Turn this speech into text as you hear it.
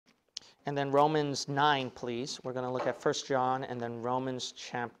and then Romans 9, please. We're going to look at 1 John and then Romans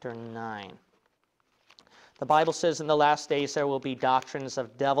chapter 9. The Bible says in the last days there will be doctrines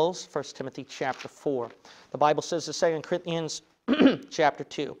of devils, 1 Timothy chapter 4. The Bible says in 2 Corinthians chapter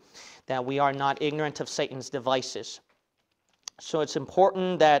 2 that we are not ignorant of Satan's devices. So it's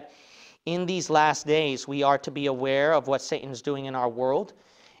important that in these last days we are to be aware of what Satan's doing in our world,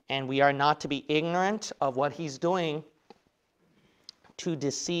 and we are not to be ignorant of what he's doing to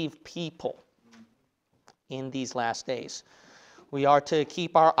deceive people in these last days. We are to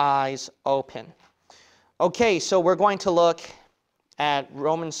keep our eyes open. Okay, so we're going to look at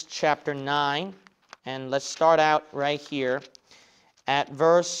Romans chapter 9, and let's start out right here at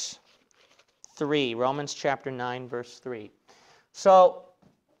verse 3. Romans chapter 9, verse 3. So,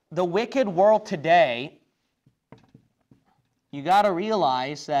 the wicked world today, you got to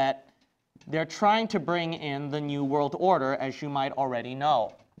realize that they're trying to bring in the New World Order, as you might already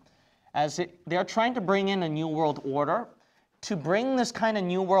know. They're trying to bring in a New World Order. To bring this kind of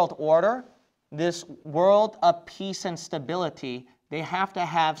New World Order, this world of peace and stability, they have to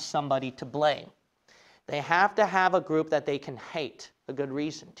have somebody to blame. They have to have a group that they can hate, a good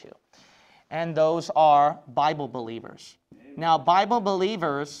reason to. And those are Bible believers. Now, Bible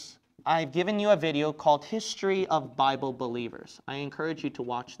believers, I've given you a video called History of Bible Believers. I encourage you to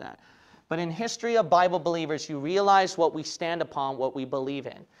watch that. But in History of Bible Believers, you realize what we stand upon, what we believe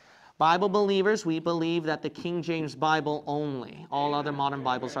in. Bible believers, we believe that the King James Bible only. All other modern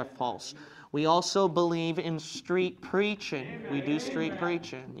Bibles are false. We also believe in street preaching. We do street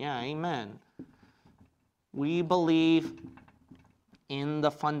preaching. Yeah, amen. We believe in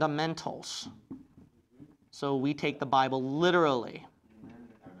the fundamentals. So we take the Bible literally.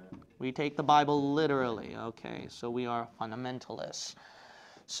 We take the Bible literally. Okay, so we are fundamentalists.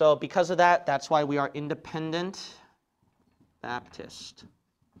 So because of that, that's why we are independent Baptist.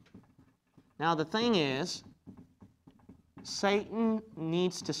 Now the thing is, Satan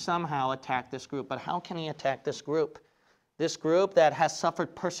needs to somehow attack this group. But how can he attack this group? This group that has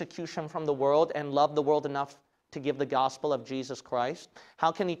suffered persecution from the world and loved the world enough to give the gospel of Jesus Christ.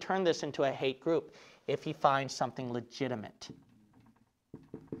 How can he turn this into a hate group? If he finds something legitimate.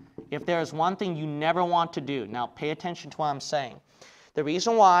 If there is one thing you never want to do, now pay attention to what I'm saying. The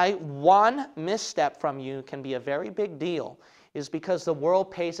reason why one misstep from you can be a very big deal is because the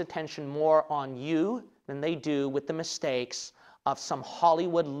world pays attention more on you than they do with the mistakes of some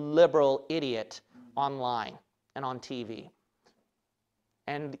Hollywood liberal idiot online and on TV.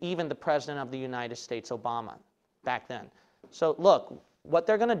 And even the President of the United States, Obama, back then. So look, what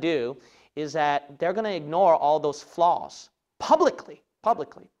they're going to do is that they're going to ignore all those flaws publicly.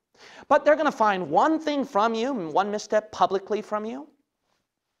 But they're going to find one thing from you, one misstep publicly from you,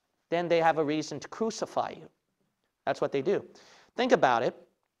 then they have a reason to crucify you. That's what they do. Think about it.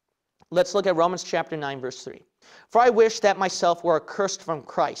 Let's look at Romans chapter 9, verse 3. For I wish that myself were accursed from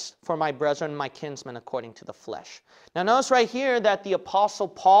Christ for my brethren, my kinsmen, according to the flesh. Now notice right here that the Apostle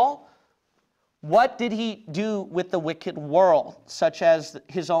Paul, what did he do with the wicked world, such as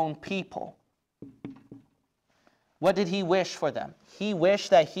his own people? What did he wish for them? He wished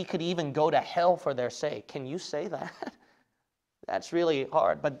that he could even go to hell for their sake. Can you say that? That's really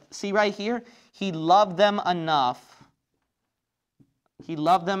hard. But see right here, he loved them enough. He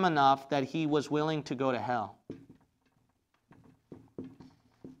loved them enough that he was willing to go to hell.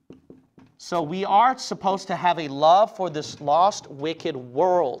 So we are supposed to have a love for this lost, wicked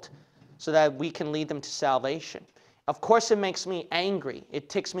world so that we can lead them to salvation. Of course, it makes me angry. It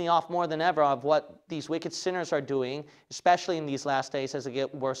ticks me off more than ever of what these wicked sinners are doing, especially in these last days as it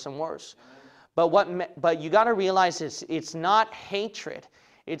gets worse and worse. But you got to realize it's not hatred.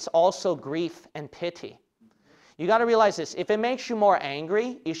 It's also grief and pity. You got to realize this. If it makes you more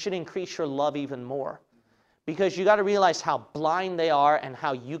angry, it should increase your love even more. Because you got to realize how blind they are and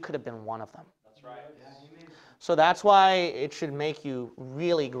how you could have been one of them. That's right. So that's why it should make you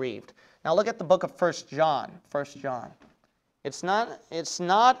really grieved. Now look at the book of 1 John. 1 John.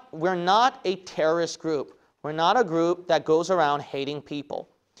 We're not a terrorist group. We're not a group that goes around hating people.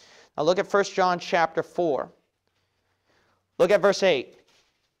 Now look at 1 John chapter 4. Look at verse 8.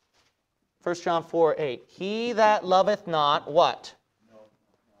 1 John 4:8. He that loveth not, what?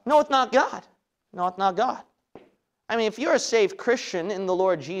 Knoweth not God. Knoweth not God. I mean, if you're a saved Christian in the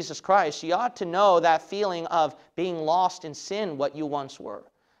Lord Jesus Christ, you ought to know that feeling of being lost in sin, what you once were,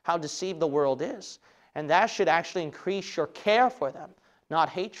 how deceived the world is. And that should actually increase your care for them, not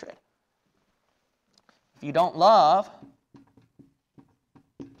hatred. If you don't love,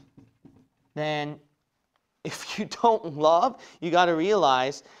 then if you don't love, you got to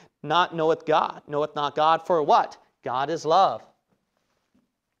realize, not knoweth God. Knoweth not God for what? God is love.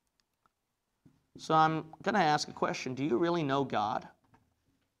 So I'm going to ask a question. Do you really know God?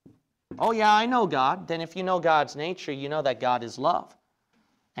 Oh, yeah, I know God. Then if you know God's nature, you know that God is love.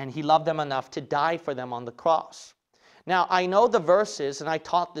 And he loved them enough to die for them on the cross. Now, I know the verses, and I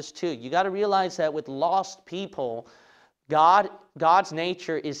taught this too. You got to realize that with lost people, God's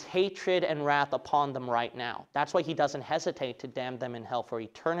nature is hatred and wrath upon them right now. That's why he doesn't hesitate to damn them in hell for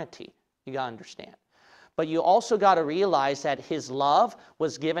eternity. You got to understand. But you also got to realize that his love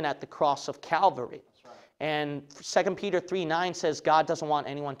was given at the cross of Calvary. Right. And 2 Peter 3:9 says God doesn't want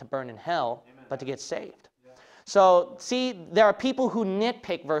anyone to burn in hell, Amen, but to get saved. Yeah. So, see, there are people who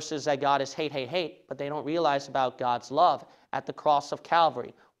nitpick verses that God is hate, hate, hate, but they don't realize about God's love at the cross of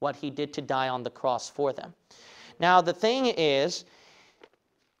Calvary, what he did to die on the cross for them. Now, the thing is,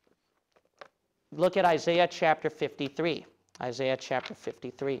 look at Isaiah chapter 53. Isaiah chapter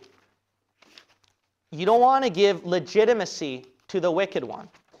 53. You don't want to give legitimacy to the wicked one.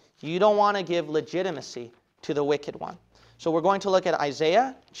 You don't want to give legitimacy to the wicked one. So we're going to look at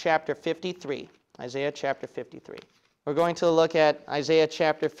Isaiah chapter 53. Isaiah chapter 53. We're going to look at Isaiah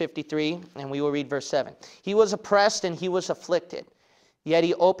chapter 53, and we will read verse 7. He was oppressed and he was afflicted, yet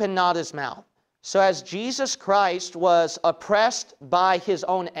he opened not his mouth. So as Jesus Christ was oppressed by his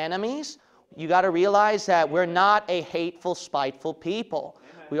own enemies, you got to realize that we're not a hateful, spiteful people.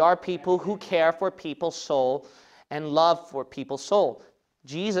 We are people who care for people's soul and love for people's soul.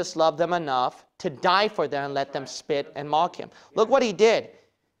 Jesus loved them enough to die for them and let them spit and mock him. Look what he did.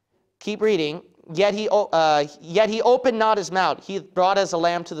 Keep reading. Yet he opened not his mouth. He brought as a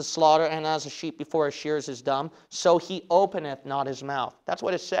lamb to the slaughter, and as a sheep before his shears is dumb, so he openeth not his mouth. That's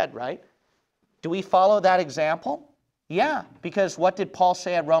what it said, right? Do we follow that example? Yeah, because what did Paul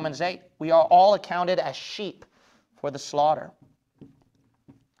say at Romans 8? We are all accounted as sheep for the slaughter.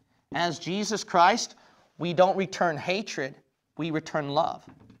 As Jesus Christ, we don't return hatred, we return love.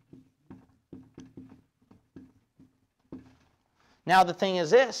 Now the thing is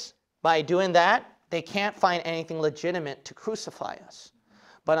this, by doing that, they can't find anything legitimate to crucify us.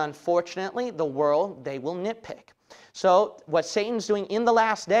 But unfortunately, the world, they will nitpick. So what Satan's doing in the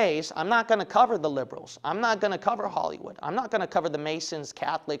last days, I'm not going to cover the liberals. I'm not going to cover Hollywood. I'm not going to cover the Masons,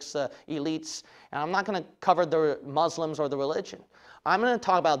 Catholics, elites, and I'm not going to cover the Muslims or the religion. I'm going to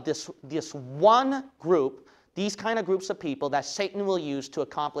talk about this one group, these kind of groups of people that Satan will use to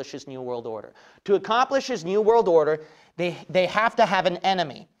accomplish his New World Order. To accomplish his New World Order, they have to have an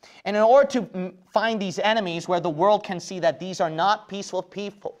enemy. And in order to find these enemies where the world can see that these are not peaceful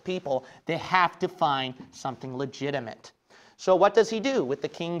people, they have to find something legitimate. So what does he do with the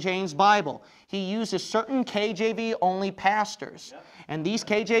King James Bible? He uses certain KJV-only pastors. Yep. And these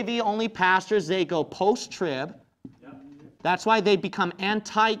KJV-only pastors, they go post-trib. Yep. That's why they become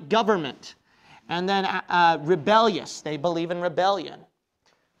anti-government. And then rebellious. They believe in rebellion.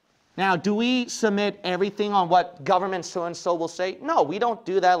 Now, do we submit everything on what government so-and-so will say? No, we don't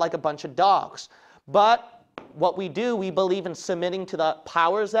do that like a bunch of dogs. But what we do, we believe in submitting to the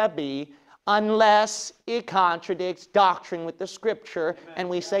powers that be unless it contradicts doctrine with the Scripture, and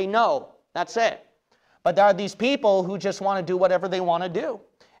we say no. That's it. But there are these people who just want to do whatever they want to do.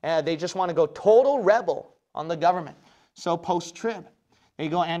 They just want to go total rebel on the government. So post-trib. They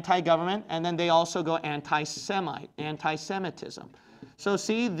go anti-government, and then they also go anti-Semitism. So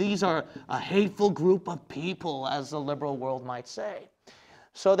see, these are a hateful group of people, as the liberal world might say.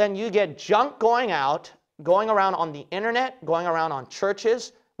 So then you get junk going around on the internet, going around on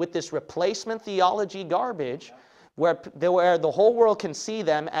churches with this replacement theology garbage, where the whole world can see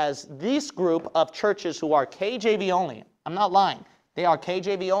them as this group of churches who are KJV only. I'm not lying. They are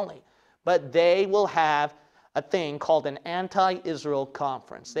KJV only. But they will have a thing called an anti-Israel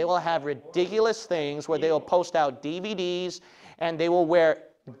conference. They will have ridiculous things where they will post out DVDs and they will wear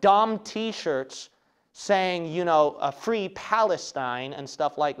dumb T-shirts saying, you know, free Palestine and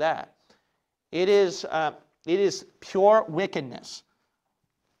stuff like that. It is pure wickedness.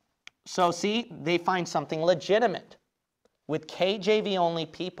 So see, they find something legitimate with KJV only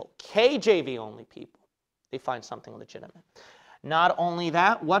people. KJV only people. They find something legitimate. Not only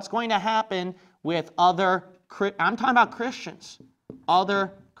that, what's going to happen with other, I'm talking about Christians,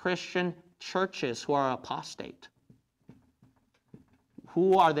 other Christian churches who are apostate?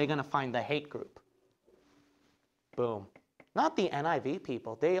 Who are they going to find the hate group? Boom. Not the NIV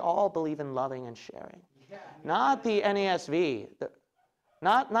people. They all believe in loving and sharing. Yeah. Not the NASV.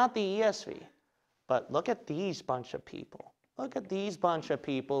 Not the ESV. But look at these bunch of people. Look at these bunch of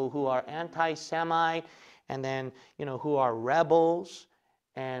people who are anti-Semite and then, you know, who are rebels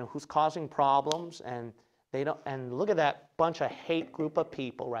and who's causing problems, and they don't, and look at that bunch of hate group of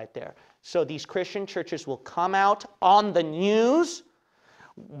people right there. So these Christian churches will come out on the news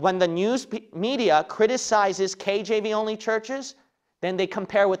When the news media criticizes KJV-only churches, then they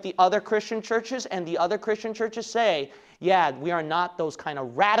compare with the other Christian churches, and the other Christian churches say, yeah, we are not those kind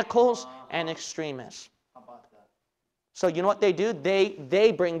of radicals and extremists. How about that? So you know what they do?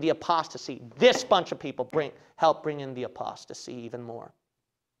 They bring the apostasy. This bunch of people help bring in the apostasy even more.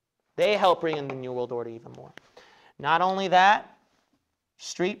 They help bring in the New World Order even more. Not only that,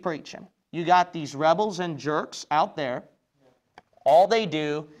 street preaching. You got these rebels and jerks out there. All they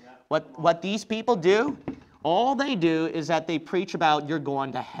do, what these people do, all they do is that they preach about you're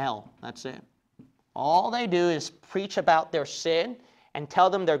going to hell. That's it. All they do is preach about their sin and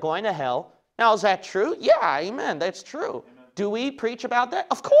tell them they're going to hell. Now, is that true? Yeah, amen. That's true. Amen. Do we preach about that?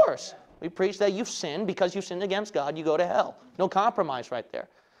 Of course. We preach that you've sinned. Because you've sinned against God, you go to hell. No compromise right there.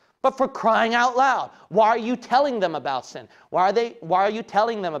 But for crying out loud, why are you telling them about sin? Why are you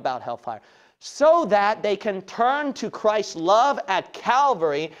telling them about hellfire? So that they can turn to Christ's love at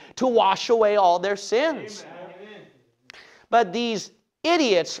Calvary to wash away all their sins. Amen. But these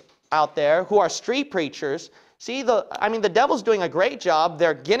idiots out there who are street preachers, see, the devil's doing a great job.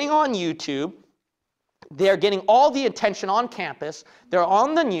 They're getting on YouTube. They're getting all the attention on campus. They're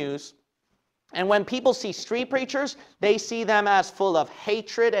on the news. And when people see street preachers, they see them as full of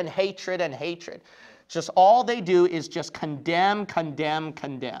hatred and hatred and hatred. Just all they do is just condemn, condemn,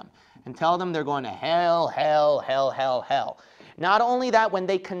 condemn. And tell them they're going to hell, hell, hell, hell, hell. Not only that, when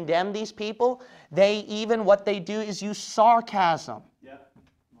they condemn these people, what they do is use sarcasm. Yeah.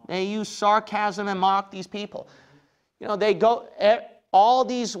 They use sarcasm and mock these people. You know, all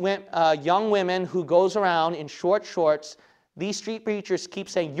these young women who goes around in short shorts, these street preachers keep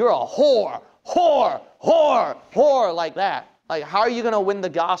saying, you're a whore, whore, whore, whore, like that. Like, how are you going to win the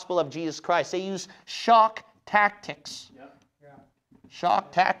gospel of Jesus Christ? They use shock tactics.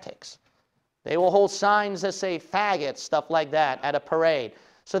 Shock tactics. They will hold signs that say faggot, stuff like that, at a parade,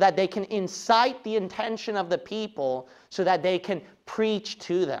 so that they can incite the intention of the people so that they can preach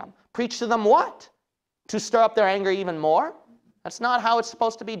to them. Preach to them what? To stir up their anger even more? That's not how it's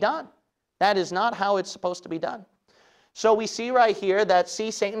supposed to be done. That is not how it's supposed to be done. So we see right here that,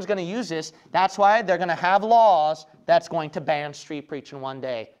 Satan's going to use this. That's why they're going to have laws that's going to ban street preaching one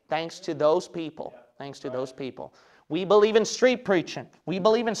day. Thanks to those people. Thanks to those people. We believe in street preaching. We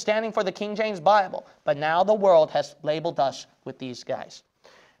believe in standing for the King James Bible. But now the world has labeled us with these guys.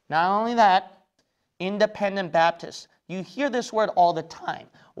 Not only that, independent Baptists. You hear this word all the time.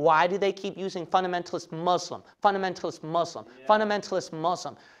 Why do they keep using fundamentalist Muslim, fundamentalist Muslim, fundamentalist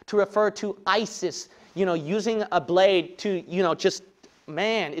Muslim to refer to ISIS, using a blade to,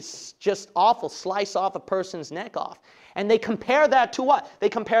 it's just awful, slice off a person's neck off. And they compare that to what? They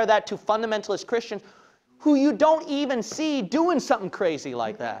compare that to fundamentalist Christians who you don't even see doing something crazy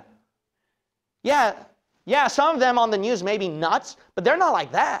like that. Yeah, some of them on the news may be nuts, but they're not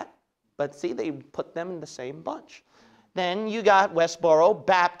like that. But see, they put them in the same bunch. Then you got Westboro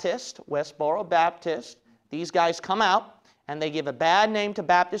Baptist. These guys come out and they give a bad name to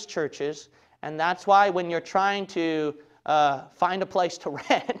Baptist churches. And that's why when you're trying to find a place to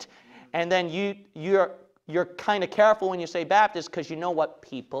rent, and then you're kind of careful when you say Baptist because you know what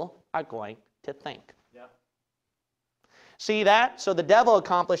people are going to think. See that? So the devil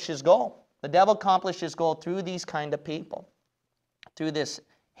accomplished his goal. The devil accomplished his goal through these kind of people, through this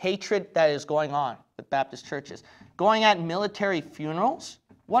hatred that is going on with Baptist churches. Going at military funerals?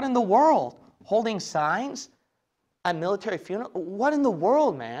 What in the world? Holding signs at military funerals? What in the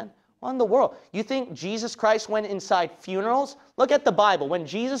world, man? What in the world? You think Jesus Christ went inside funerals? Look at the Bible. When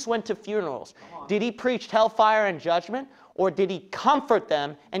Jesus went to funerals, did he preach hellfire and judgment? Or did he comfort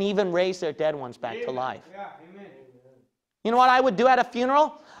them and even raise their dead ones back to life? Yeah, amen. You know what I would do at a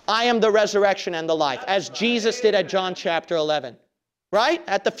funeral? I am the resurrection and the life, as Jesus did at John chapter 11. Right?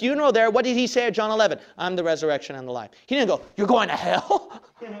 At the funeral there, what did he say at John 11? I'm the resurrection and the life. He didn't go, you're going to hell?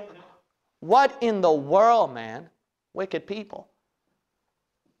 What in the world, man? Wicked people.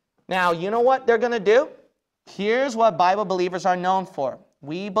 Now, you know what they're going to do? Here's what Bible believers are known for.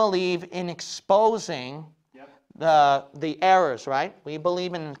 We believe in exposing the errors, right? We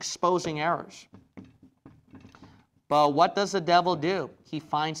believe in exposing errors. But what does the devil do? He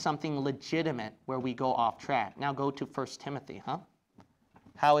finds something legitimate where we go off track. Now go to 1 Timothy,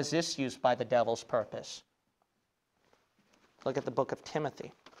 How is this used by the devil's purpose? Look at the book of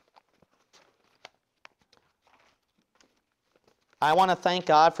Timothy. I want to thank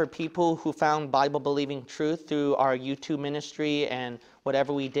God for people who found Bible-believing truth through our YouTube ministry and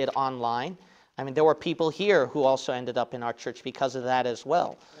whatever we did online. I mean, there were people here who also ended up in our church because of that as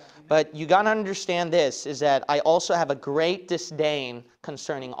well. But you got to understand this, is that I also have a great disdain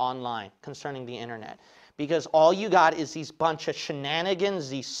concerning online, concerning the internet. Because all you got is these bunch of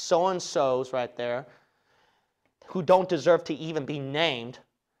shenanigans, these so-and-sos right there, who don't deserve to even be named.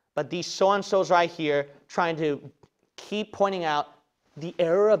 But these so-and-sos right here trying to keep pointing out the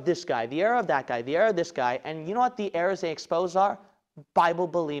error of this guy, the error of that guy, the error of this guy. And you know what the errors they expose are?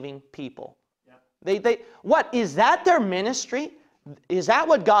 Bible-believing people. What, is that their ministry? Is that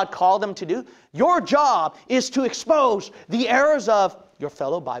what God called them to do? Your job is to expose the errors of your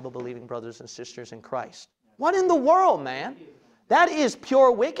fellow Bible-believing brothers and sisters in Christ. What in the world, man? That is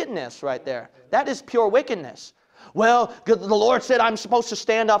pure wickedness right there. That is pure wickedness. Well, the Lord said I'm supposed to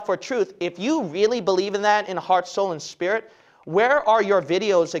stand up for truth. If you really believe in that in heart, soul, and spirit, where are your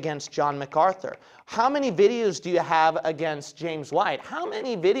videos against John MacArthur? How many videos do you have against James White? How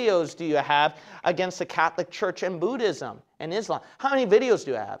many videos do you have against the Catholic Church and Buddhism and Islam? How many videos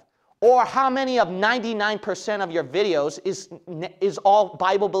do you have? Or how many of 99% of your videos is all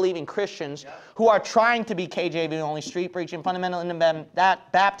Bible-believing Christians who are trying to be KJV only, street preaching, fundamental independent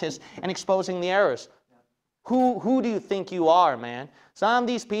Baptists, and exposing the errors? Who do you think you are, man? Some of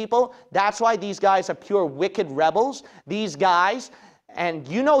these people, that's why these guys are pure wicked rebels. These guys, and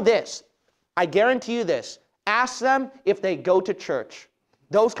you know this, I guarantee you this, ask them if they go to church.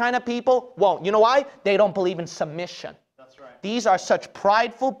 Those kind of people won't. You know why? They don't believe in submission. That's right. These are such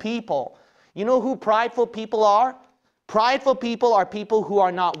prideful people. You know who prideful people are? Prideful people are people who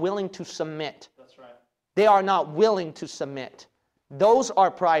are not willing to submit. That's right. They are not willing to submit. Those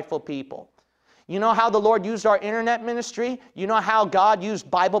are prideful people. You know how the Lord used our internet ministry? You know how God used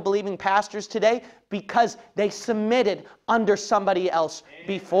Bible-believing pastors today? Because they submitted under somebody else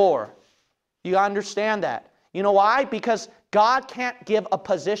before. You understand that? You know why? Because God can't give a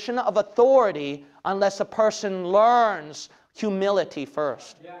position of authority unless a person learns humility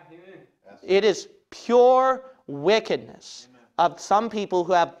first. Yeah, amen. It is pure wickedness of some people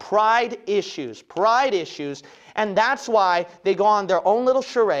who have pride issues, and that's why they go on their own little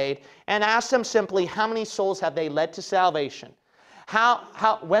charade and ask them simply, how many souls have they led to salvation?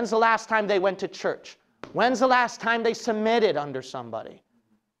 When's the last time they went to church? When's the last time they submitted under somebody?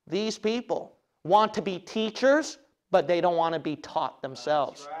 These people want to be teachers, but they don't want to be taught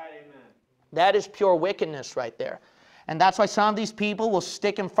themselves. That's right, amen. That is pure wickedness right there. And that's why some of these people will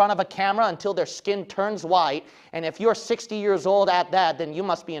stick in front of a camera until their skin turns white. And if you're 60 years old at that, then you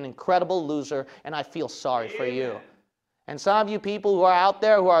must be an incredible loser, and I feel sorry for you. And some of you people who are out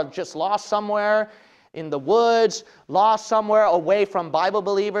there who are just lost somewhere in the woods, lost somewhere away from Bible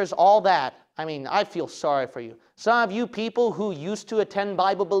believers, all that, I mean, I feel sorry for you. Some of you people who used to attend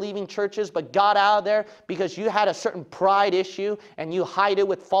Bible-believing churches but got out of there because you had a certain pride issue and you hide it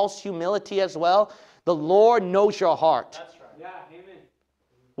with false humility as well, the Lord knows your heart. That's right. Yeah, amen.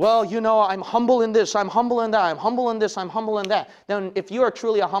 Well, you know, I'm humble in this, I'm humble in that, I'm humble in this, I'm humble in that. Then if you are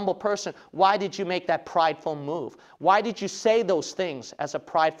truly a humble person, why did you make that prideful move? Why did you say those things as a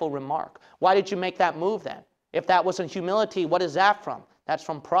prideful remark? Why did you make that move then? If that wasn't humility, what is that from? That's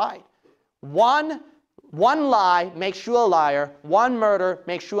from pride. One lie makes you a liar. One murder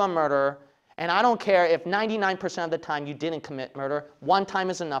makes you a murderer. And I don't care if 99% of the time you didn't commit murder. One time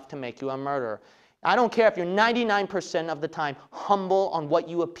is enough to make you a murderer. I don't care if you're 99% of the time humble on what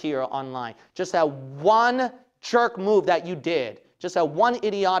you appear online. Just that one jerk move that you did, just that one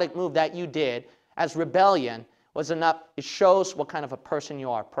idiotic move that you did as rebellion was enough. It shows what kind of a person you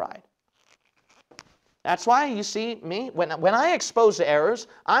are, pride. That's why you see me, when I expose errors,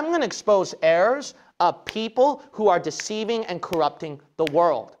 I'm going to expose errors of people who are deceiving and corrupting the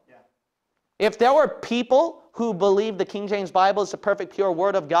world. Yeah. If there were people who believe the King James Bible is the perfect pure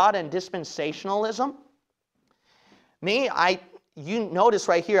word of God and dispensationalism, you notice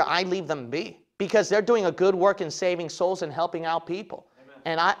right here, I leave them be because they're doing a good work in saving souls and helping out people.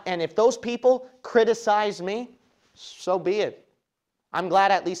 Amen. And if those people criticize me, so be it. I'm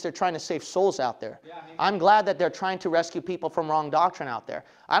glad at least they're trying to save souls out there. Yeah, I'm glad that they're trying to rescue people from wrong doctrine out there.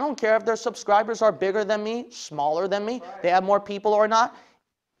 I don't care if their subscribers are bigger than me, smaller than me, right. They have more people or not.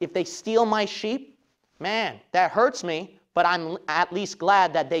 If they steal my sheep, man, that hurts me, but I'm at least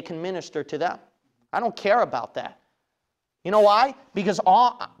glad that they can minister to them. I don't care about that. You know why? Because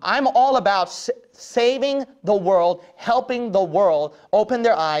I'm all about saving the world, helping the world open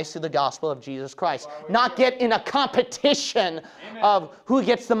their eyes to the gospel of Jesus Christ. Not get in a competition of who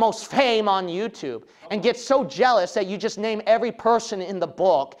gets the most fame on YouTube and get so jealous that you just name every person in the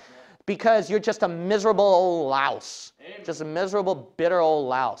book because you're just a miserable old louse. Just a miserable, bitter old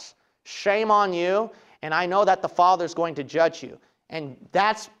louse. Shame on you, and I know that the Father's going to judge you. And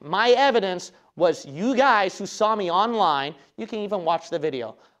that's my evidence was you guys who saw me online, you can even watch the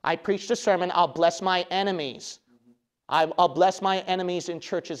video. I preached a sermon, I'll bless my enemies. I'll bless my enemies in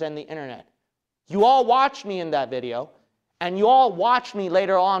churches and the internet. You all watched me in that video, and you all watched me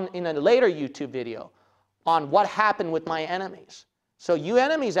later on in a later YouTube video on what happened with my enemies. So you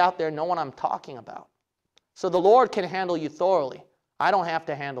enemies out there know what I'm talking about. So the Lord can handle you thoroughly. I don't have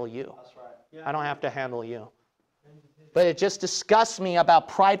to handle you. That's right. Yeah. I don't have to handle you. But it just disgusts me about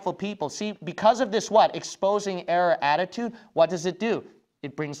prideful people. See, because of this what? Exposing error attitude, what does it do?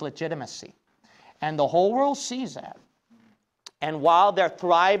 It brings legitimacy. And the whole world sees that. And while they're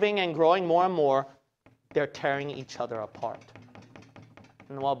thriving and growing more and more, they're tearing each other apart.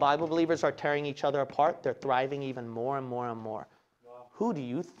 And while Bible believers are tearing each other apart, they're thriving even more and more and more. Wow. Who do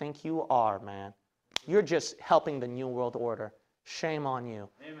you think you are, man? You're just helping the New World Order. Shame on you.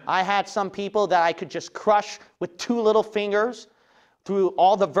 Amen. I had some people that I could just crush with 2 little fingers through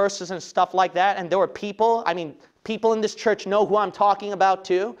all the verses and stuff like that. And there were people, I mean, people in this church know who I'm talking about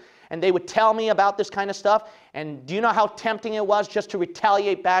too. And they would tell me about this kind of stuff. And do you know how tempting it was just to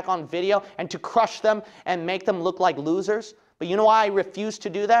retaliate back on video and to crush them and make them look like losers? But you know why I refuse to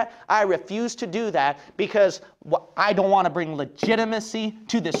do that? I refuse to do that because I don't want to bring legitimacy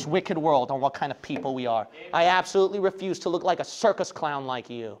to this wicked world on what kind of people we are. I absolutely refuse to look like a circus clown like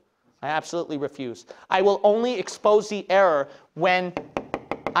you. I absolutely refuse. I will only expose the error when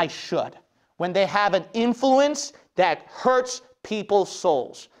I should. When they have an influence that hurts people's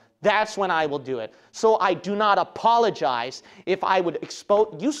souls. That's when I will do it. So I do not apologize if I would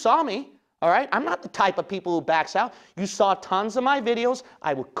expose. You saw me. All right? I'm not the type of people who backs out. You saw tons of my videos.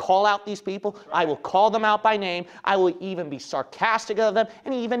 I will call out these people. I will call them out by name. I will even be sarcastic of them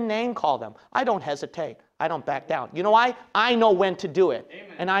and even name call them. I don't hesitate. I don't back down. You know why? I know when to do it.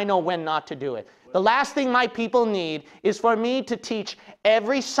 Amen. And I know when not to do it. The last thing my people need is for me to teach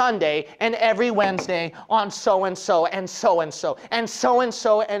every Sunday and every Wednesday on so-and-so and so-and-so and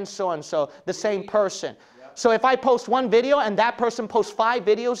so-and-so and so-and-so, the same person. So if I post one video and that person posts 5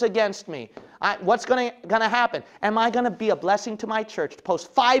 videos against me, what's going to happen? Am I going to be a blessing to my church to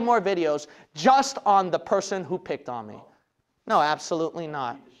post 5 more videos just on the person who picked on me? No, absolutely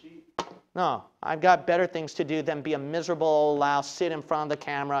not. No, I've got better things to do than be a miserable old louse, sit in front of the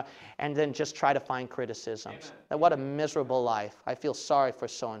camera, and then just try to find criticisms. What a miserable life. I feel sorry for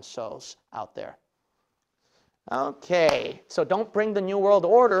so-and-sos out there. Okay, so don't bring the New World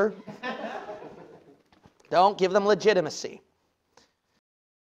Order. Don't give them legitimacy.